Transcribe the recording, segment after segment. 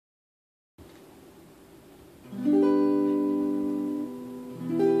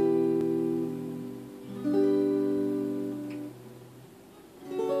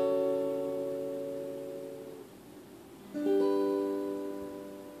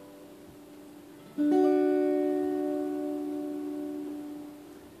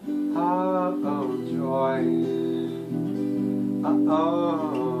joy.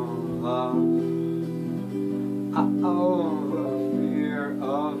 Uh-oh, love. Uh-oh, the fear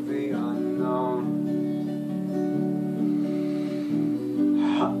of the unknown.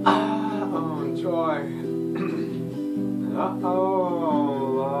 Uh-oh, joy. Uh-oh,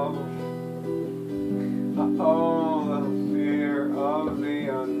 love. Uh-oh, the fear of the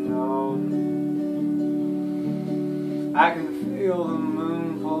unknown. I can feel the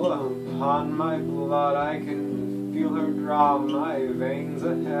moon pull upon my blood. I can feel her draw my veins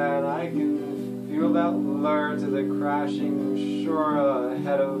ahead. I can feel that lure to the crashing shore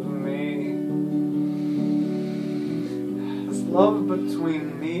ahead of me. This love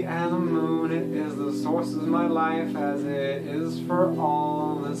between me and the moon, it is the source of my life as it is for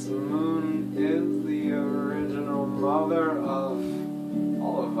all. This moon is the original mother of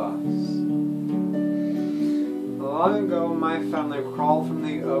all of us. Long ago my family crawled from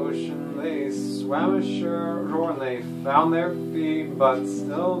the ocean. They swam ashore and they found their feet, but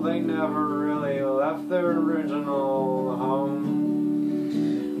still they never really left their original home.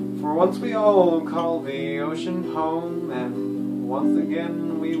 For once we all call the ocean home, and once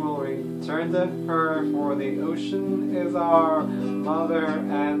again we will return to her, for the ocean is our mother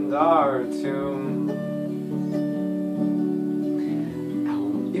and our tomb.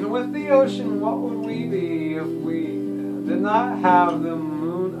 Even with the ocean, what would we be if we did not have the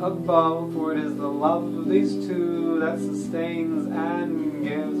moon above? For it is the love of these two that sustains and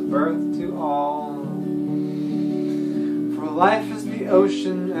gives birth to all. For life is the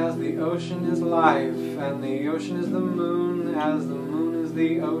ocean, as the ocean is life, and the ocean is the moon, as the moon is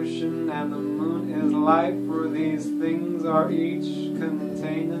the ocean, and the moon is life. For these things are each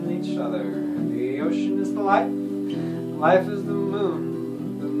contained in each other. The ocean is the life, life is the moon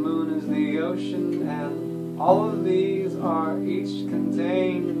is the ocean, and all of these are each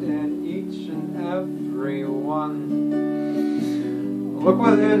contained in each and every one. Look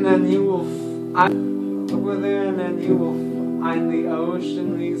within and you will look within and you will find the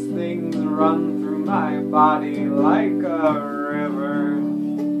ocean. These things run through my body like a river.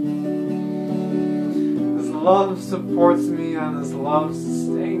 This love supports me and this love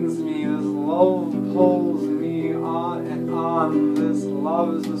sustains me. This love pulls me on and on. This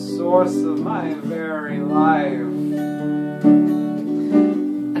love is the source of my very life.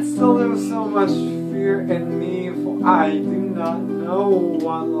 And still there was so much fear in me, for I do not know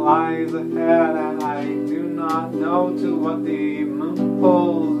what lies ahead, and I do not know to what the moon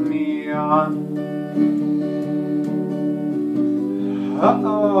pulls me on.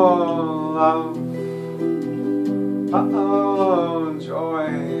 Uh-oh, love. Uh-oh, joy.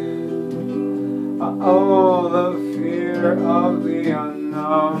 Uh-oh, the fear of the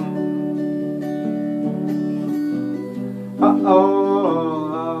unknown. Uh-oh,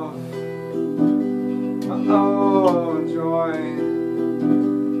 love. Uh-oh, joy.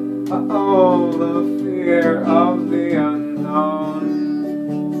 Uh-oh, the fear of the unknown.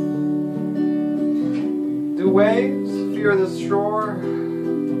 Do waves fear the shore?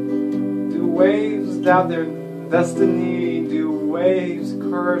 Do waves doubt their destiny? Do waves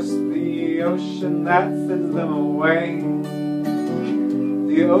curse the ocean that sends them away?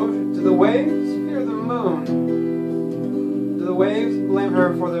 Do the waves fear the moon? Do the waves blame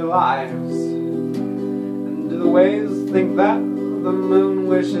her for their lives? And do the waves think that the moon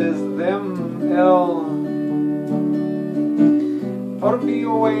wishes them ill? Oh, to be a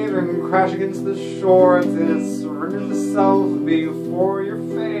wave and crash against the shore, to surrender the self before your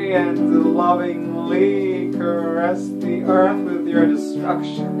fate, and to lovingly caress the earth with your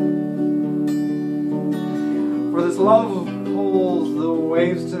destruction. For this love pulls the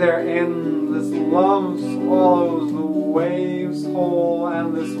waves to their end. This love swallows the waves whole,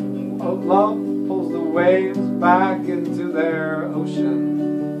 and this love pulls the waves back into their ocean.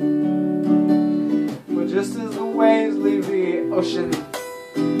 But just as the waves leave the ocean,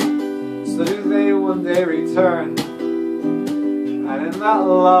 so do they one day return. And in that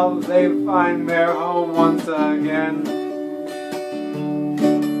love they find their home once again.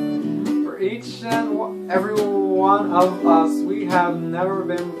 For each and every one of us, we have never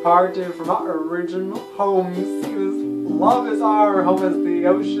been parted from our original home. You see, this love is our home as the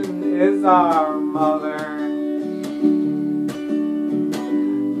ocean is our mother.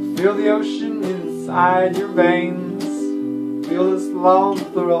 Feel the ocean inside your veins. Feel this love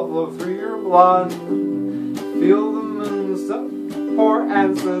flow through your blood. Feel the moon support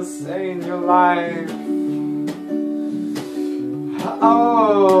and sustain your life.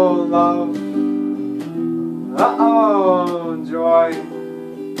 Oh, love. Uh-oh, joy.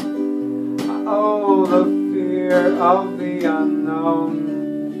 Uh-oh, the fear of the unknown.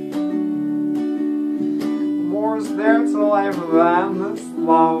 there to life than this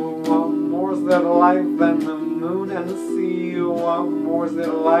love? What more is there to life than the moon and the sea? What more is there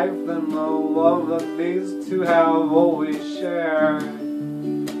to life than the love that these two have always shared?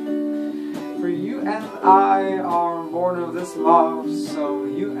 For you and I are born of this love, so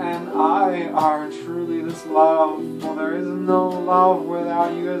you and I are truly this love. For there is no love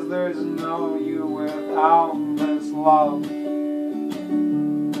without you, as there is no you without this love.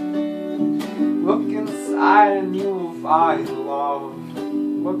 Look inside and you will find love.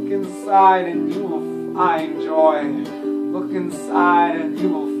 Look inside and you will find joy. Look inside and you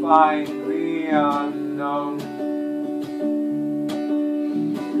will find the unknown.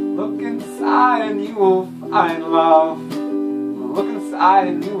 Look inside and you will find love. Look inside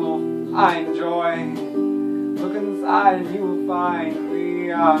and you will find joy. Look inside and you will find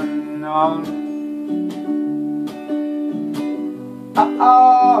the unknown.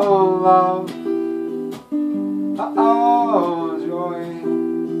 Uh-oh, love. Uh-oh, joy.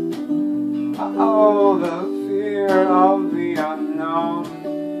 Uh-oh, the fear of the unknown.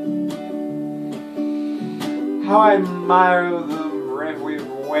 How I admire the brave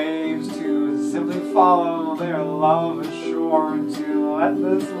waves to simply follow their love ashore, to let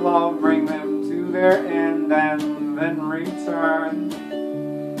this love bring them to their end and then return.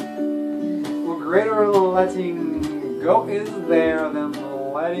 What greater letting go is there than the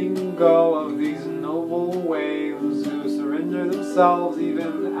letting go of these noble waves who surrender themselves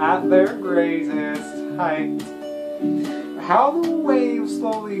even at their greatest height? How the waves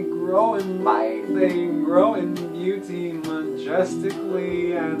slowly grow in might, they grow in beauty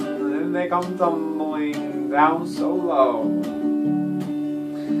majestically, and then they come tumbling down so low.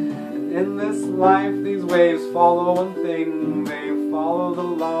 And in this life these waves follow one thing, they follow the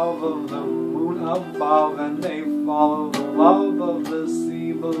love of the moon above, and they follow the love of the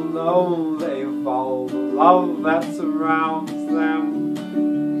sea below, they follow the love that surrounds them.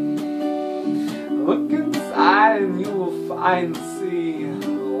 Look inside and you will find the sea.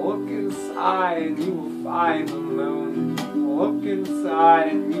 Look inside and you will find the moon. Look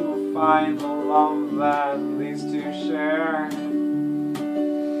inside and you will find the love that these two share.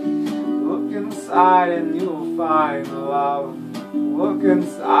 Look inside and you will find love. Look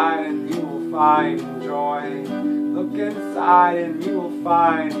inside and you will find joy. Look inside and you will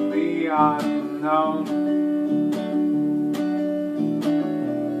find the unknown.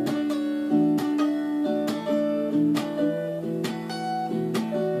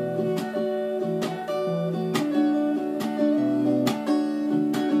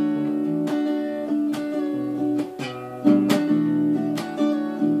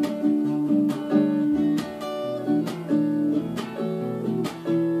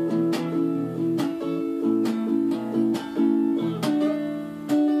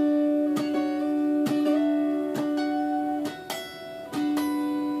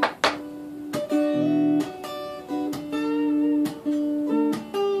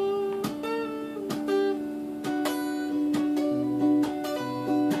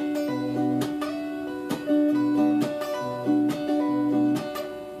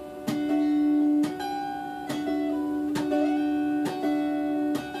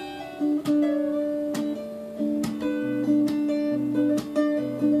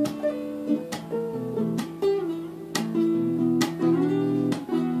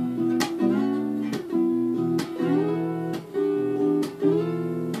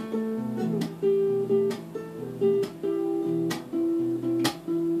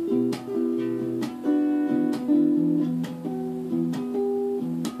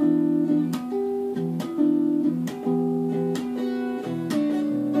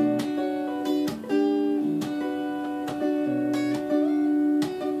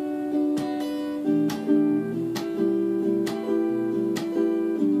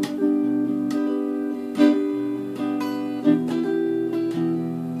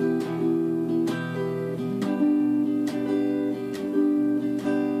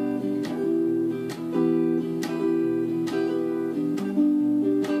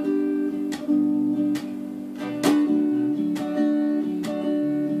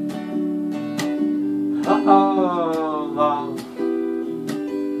 Uh-oh, love.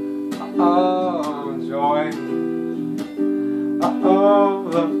 Uh-oh, joy. Uh-oh,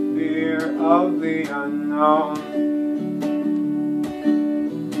 the fear of the unknown.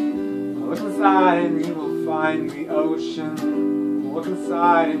 Look inside and you will find the ocean. Look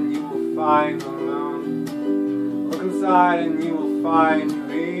inside and you will find the moon. Look inside and you will find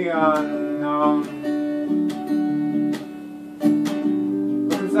the unknown.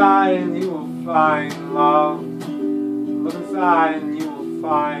 Look inside and you will find love. Look inside and you will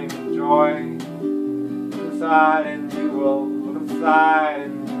find joy. Look inside and you will look inside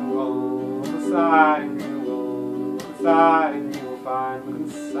and you will look inside and you will look inside and you will find. Look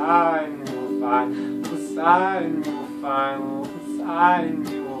inside and you will find. Look inside and you will find. Look inside and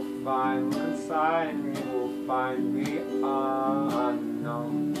you will find. Look inside and you will find the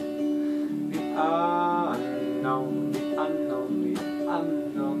unknown. The unknown. The unknown. The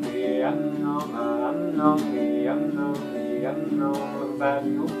unknown. The unknown. The unknown. The unknown. The unknown. Look inside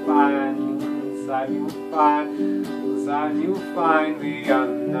and you'll find. Look inside and you'll find. Look inside and you'll find the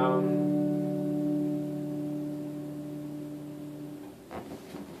unknown.